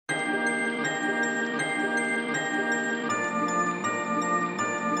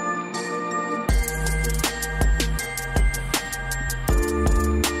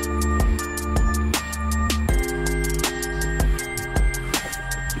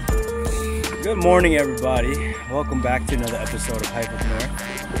Good morning, everybody. Welcome back to another episode of Hike Up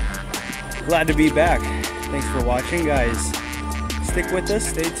North. Glad to be back. Thanks for watching, guys. Stick with us,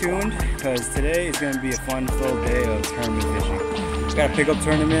 stay tuned, because today is going to be a fun-filled day of tournament fishing. We got a pickup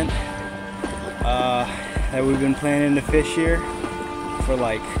tournament that we've been planning to fish here for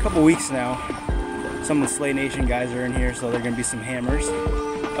like a couple weeks now. Some of the Slay Nation guys are in here, so there are going to be some hammers,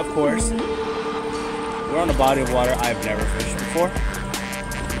 of course. We're on a body of water I've never fished before.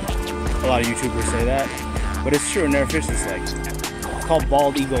 A lot of YouTubers say that, but it's true. I never fished this lake. It's called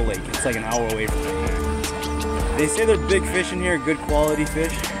Bald Eagle Lake. It's like an hour away from here. They say they're big fish in here, good quality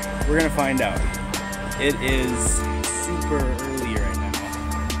fish. We're gonna find out. It is super early right now.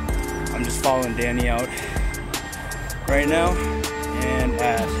 I'm just following Danny out right now, and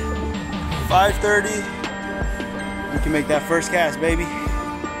at 5:30, we can make that first cast, baby.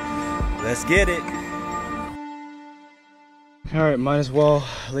 Let's get it. All right, might as well,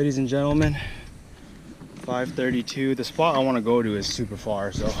 ladies and gentlemen. 5:32. The spot I want to go to is super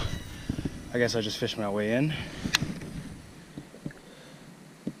far, so I guess I'll just fish my way in.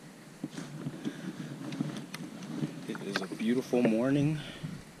 It is a beautiful morning.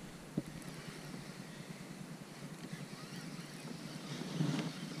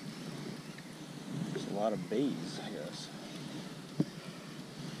 There's a lot of bays, I guess.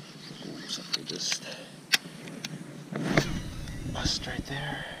 Ooh, something just bust right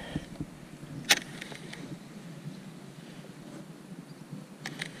there.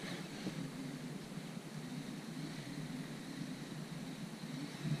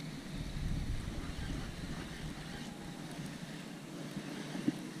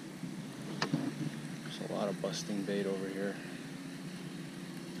 There's a lot of busting bait over here.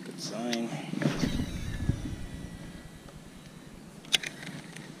 Good sign.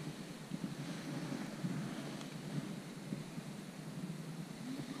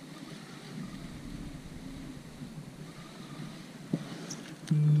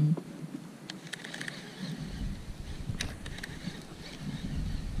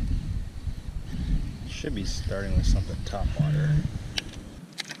 Should be starting with something top water.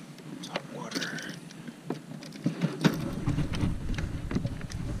 Top water.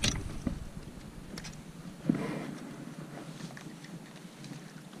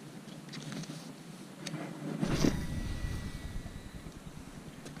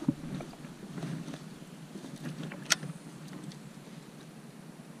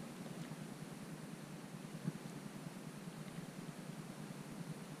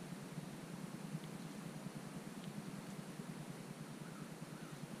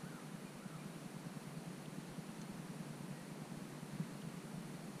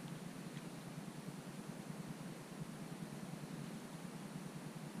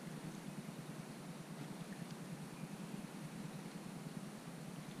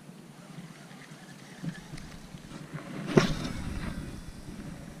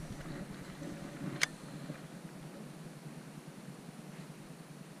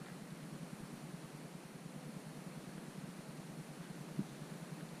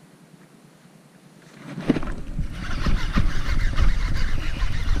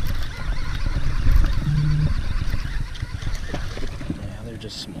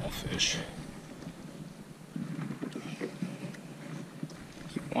 Just small fish.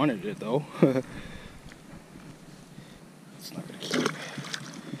 He wanted it though. It's not gonna keep.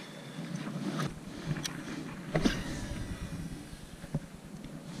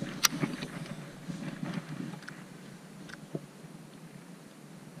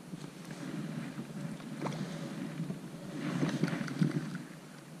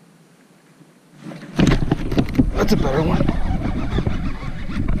 That's a better one.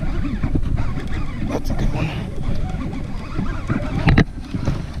 That's a good one.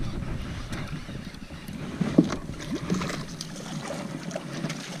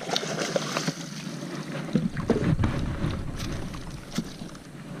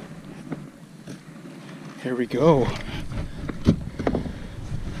 Here we go.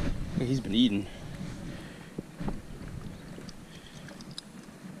 He's been eating.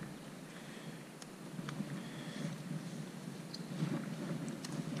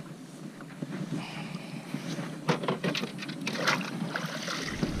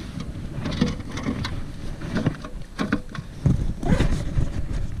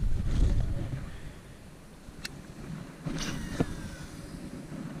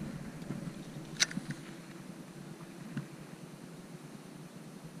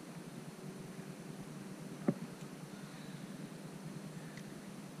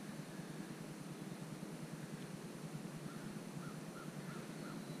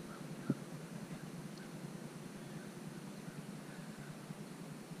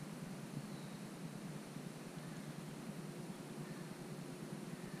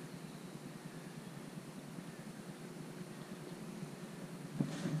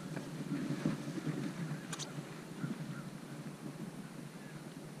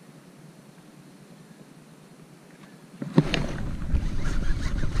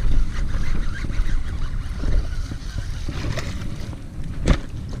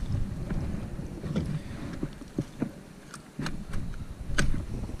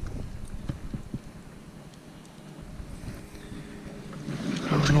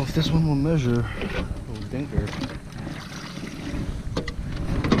 if this one will measure. Oh, dinker.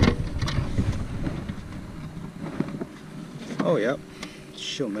 Oh, yep.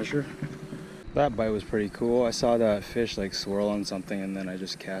 She'll measure. That bite was pretty cool. I saw that fish like swirl on something and then I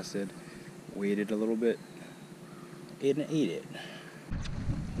just casted, waited a little bit, ate it.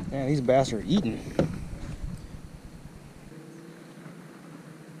 Man, these bass are eating.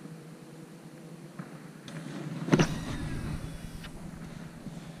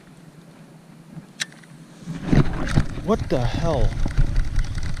 What the hell?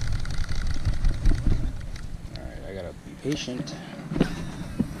 Alright, I gotta be patient.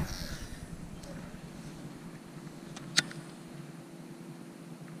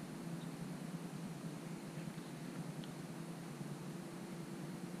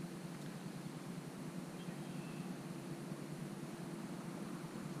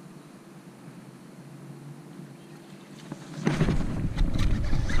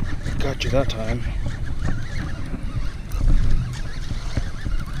 Got you that time.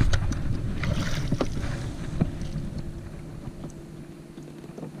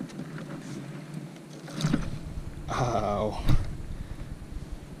 Ow.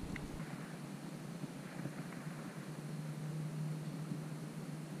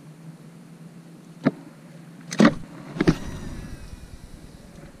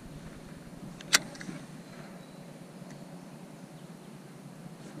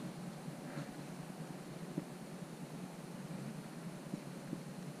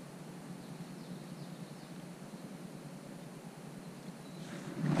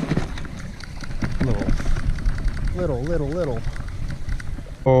 Little.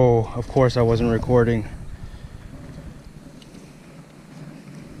 Oh, of course I wasn't recording.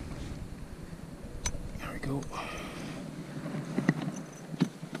 There we go.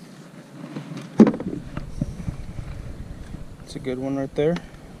 It's a good one right there.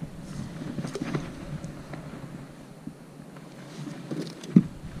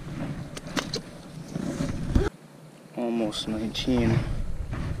 Almost 19.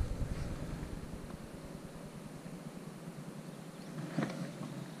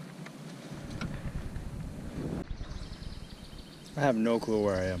 I have no clue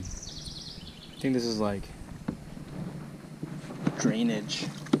where I am. I think this is like drainage.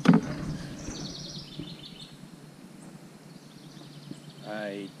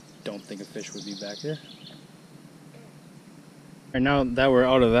 I don't think a fish would be back here. And now that we're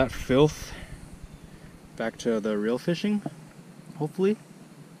out of that filth, back to the real fishing, hopefully.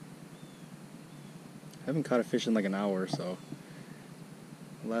 I haven't caught a fish in like an hour or so.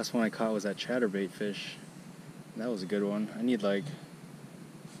 The last one I caught was that chatterbait fish. That was a good one. I need like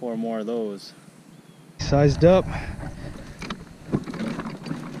 4 more of those. Sized up.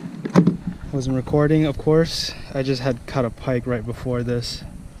 Wasn't recording, of course. I just had caught a pike right before this.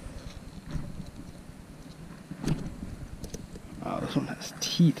 Oh, this one has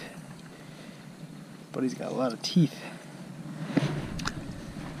teeth. But he's got a lot of teeth.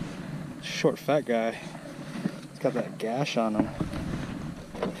 Short, fat guy. He's got that gash on him.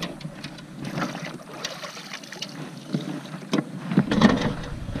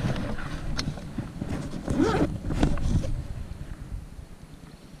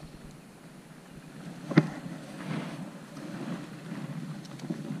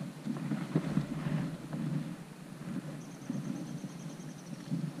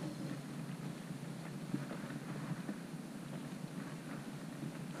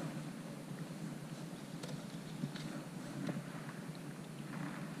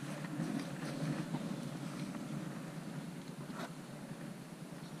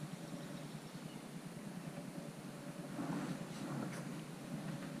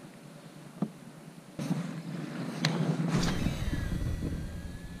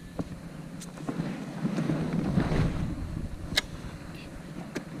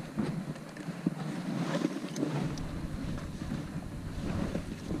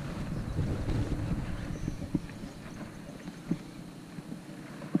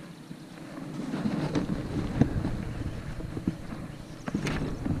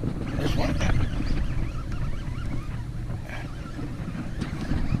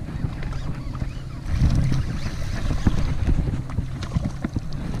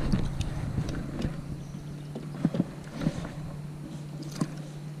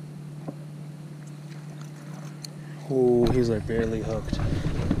 Oh, he's like barely hooked.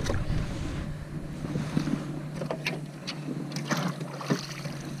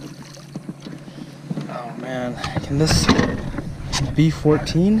 Oh man, can this be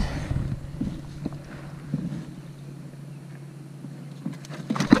 14?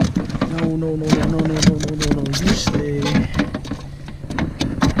 No, you stay.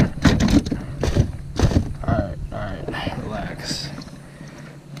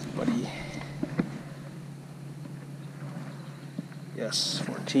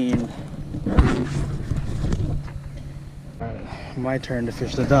 14. Alright, my turn to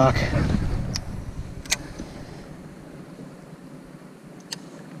fish the dock.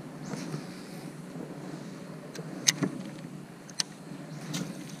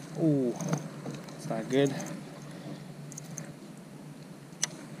 Ooh, it's not good.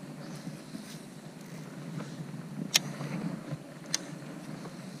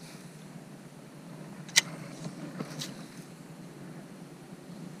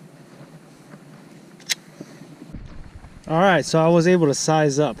 Alright, so I was able to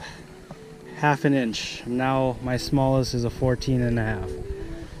size up half an inch. Now my smallest is a 14.5.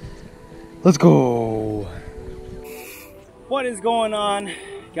 Let's go! What is going on,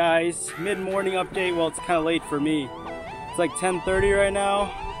 guys? Mid-morning update. Well, it's kind of late for me. It's like 10:30 right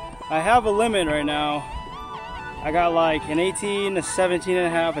now. I have a limit right now. I got like an 18, a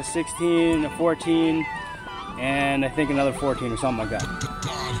 17.5, a 16, a 14, and I think another 14 or something like that.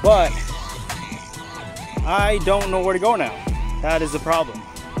 But I don't know where to go now. That is the problem.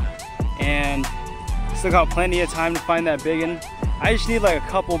 And still got plenty of time to find that big one. I just need like a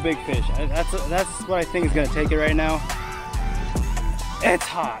couple big fish. That's what I think is gonna take it right now. It's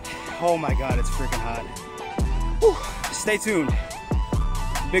hot. Oh my God, it's freaking hot. Whew. Stay tuned.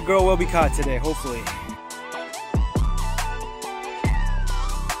 Big girl will be caught today, hopefully.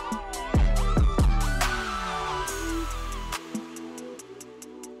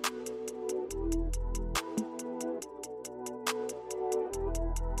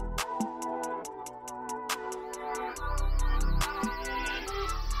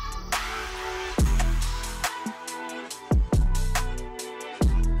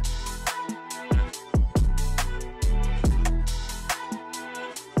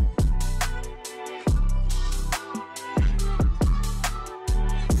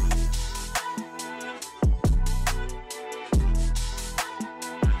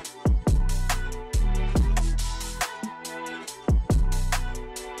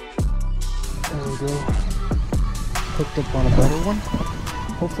 There we go. Hooked up on a better one,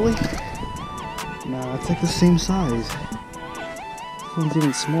 hopefully. Nah, it's like the same size. This one's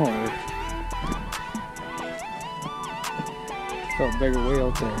even smaller. Felt bigger way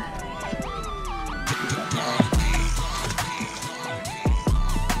out there.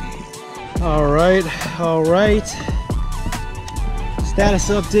 Alright. Status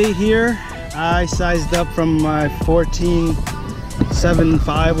update here. I sized up from my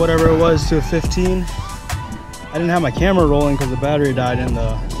 14.75, whatever it was, to a 15. I didn't have my camera rolling because the battery died and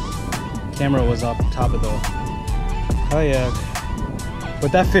the camera was up top of the kayak.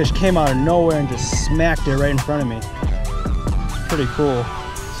 But that fish came out of nowhere and just smacked it right in front of me. Pretty cool.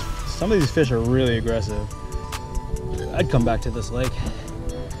 Some of these fish are really aggressive. I'd come back to this lake.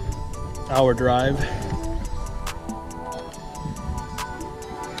 Hour drive.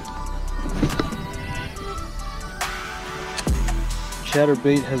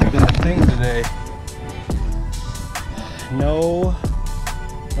 Chatterbait has been a thing today. No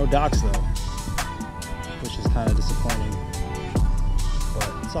docks though, which is kind of disappointing. But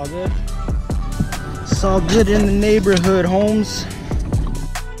it's all good. It's all good in the neighborhood, Holmes.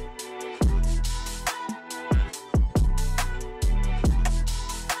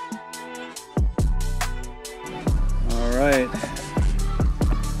 All right,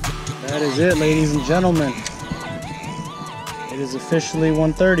 that is it, ladies and gentlemen. It is officially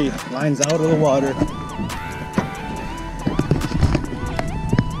 1:30. Line's out of the water.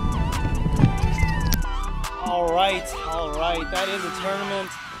 All right. That is a tournament.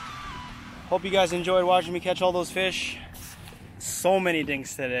 Hope you guys enjoyed watching me catch all those fish. So many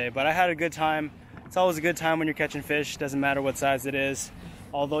dinks today, but I had a good time. It's always a good time when you're catching fish. Doesn't matter what size it is.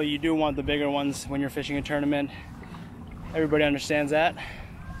 Although you do want the bigger ones when you're fishing a tournament. Everybody understands that.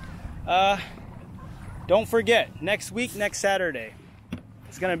 Don't forget, next week, next Saturday,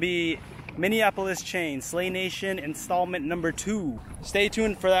 it's gonna be MPLS CHAIN Slay Nation installment number 2. Stay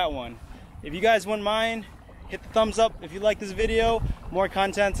tuned for that one. If you guys wouldn't mind, hit the thumbs up if you like this video. More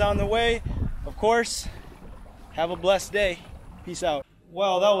content's on the way. Of course, have a blessed day. Peace out.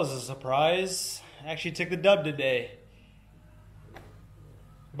 Well, that was a surprise. I actually took the dub today.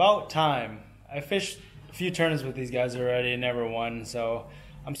 About time. I fished a few tournaments with these guys already, never won, so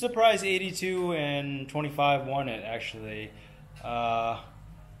I'm surprised 82 and 25 won it, actually. I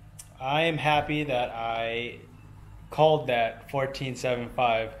am happy that I called that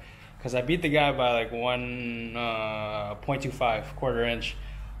 14.75 because I beat the guy by like 1.25, quarter inch.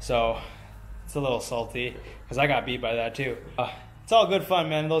 So it's a little salty because I got beat by that too. It's all good fun,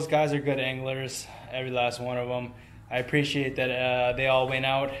 man. Those guys are good anglers, every last one of them. I appreciate that they all went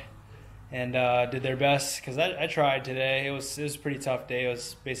out and did their best, because I tried today. It was a pretty tough day. It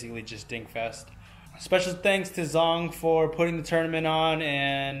was basically just dink fest. Special thanks to Zong for putting the tournament on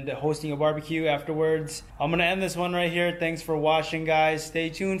and hosting a barbecue afterwards. I'm gonna end this one right here. Thanks for watching, guys. Stay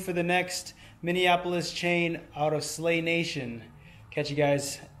tuned for the next MPLS CHAIN out of Slay Nation. Catch you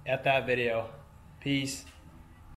guys at that video. Peace.